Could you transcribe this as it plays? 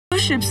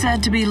ship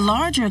said to be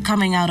larger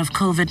coming out of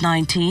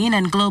COVID-19,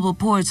 and Global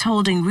Ports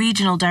Holding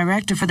Regional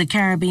Director for the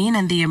Caribbean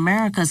and the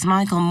Americas,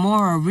 Michael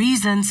Mora,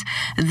 reasons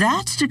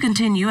that's to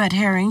continue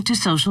adhering to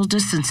social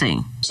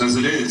distancing. As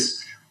it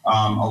is,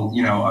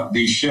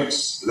 these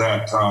ships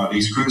that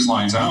these cruise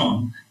lines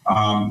own,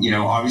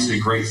 obviously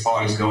great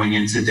thought is going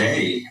in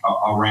today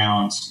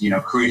around,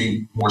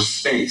 creating more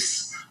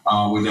space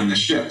within the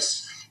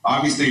ships.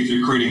 Obviously, if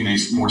you're creating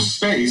more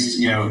space,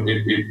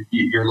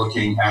 you're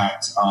looking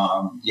at,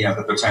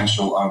 the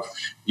potential of,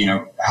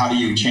 how do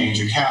you change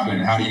a cabin?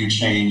 How do you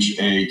change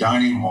a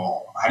dining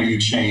hall? How do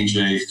you change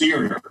a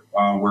theater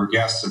where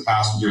guests and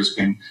passengers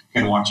can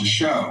watch a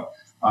show?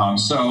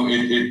 So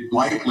it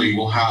likely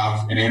will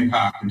have an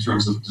impact in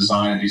terms of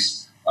design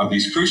of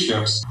these cruise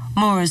ships.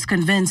 Moore is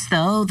convinced,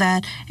 though,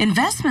 that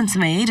investments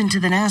made into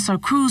the Nassau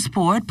cruise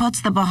port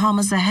puts the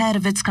Bahamas ahead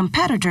of its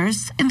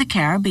competitors in the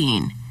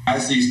Caribbean.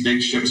 As these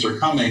big ships are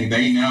coming,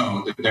 they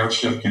know that their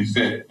ship can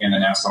fit in the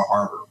Nassau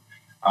Harbor.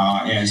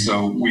 And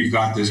so we've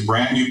got this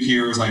brand new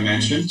pier, as I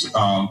mentioned,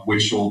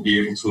 which will be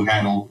able to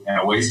handle an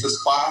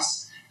Oasis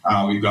class.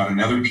 We've got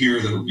another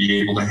pier that will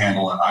be able to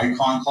handle an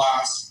Icon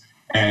class.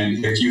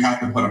 And if you had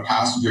to put a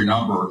passenger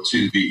number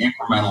to the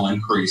incremental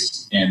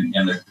increase in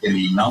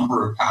the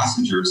number of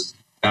passengers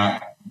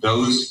that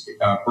those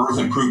berth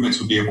improvements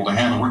would be able to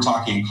handle, we're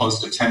talking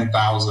close to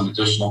 10,000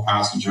 additional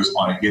passengers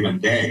on a given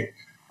day.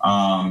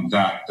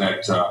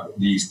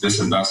 This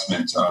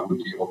investment would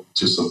be able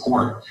to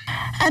support.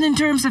 And in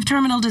terms of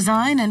terminal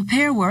design and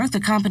pier work, the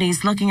company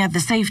is looking at the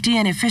safety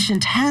and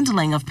efficient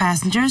handling of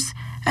passengers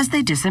as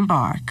they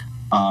disembark.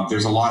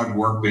 There's a lot of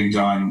work being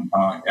done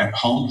at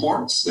home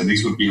ports, and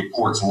these would be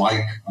ports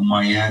like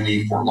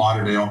Miami, Fort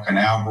Lauderdale,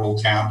 Canaveral,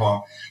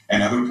 Tampa,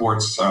 and other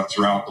ports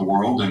throughout the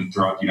world and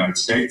throughout the United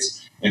States.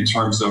 In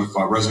terms of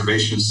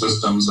reservation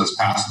systems, as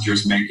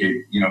passengers make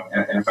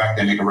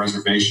they make a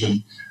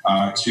reservation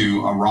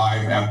to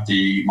arrive at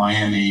the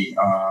Miami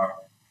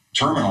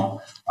terminal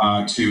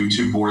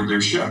to board their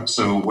ship.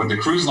 So what the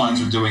cruise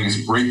lines are doing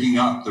is breaking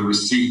up the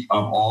receipt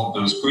of all of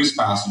those cruise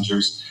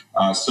passengers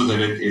so that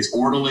it's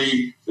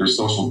orderly, there's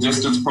social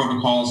distance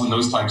protocols and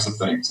those types of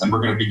things. And we're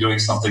going to be doing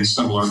something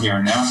similar here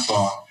in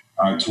Nassau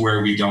to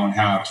where we don't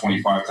have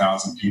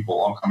 25,000 people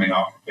all coming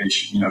off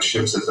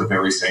ships at the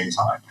very same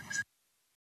time.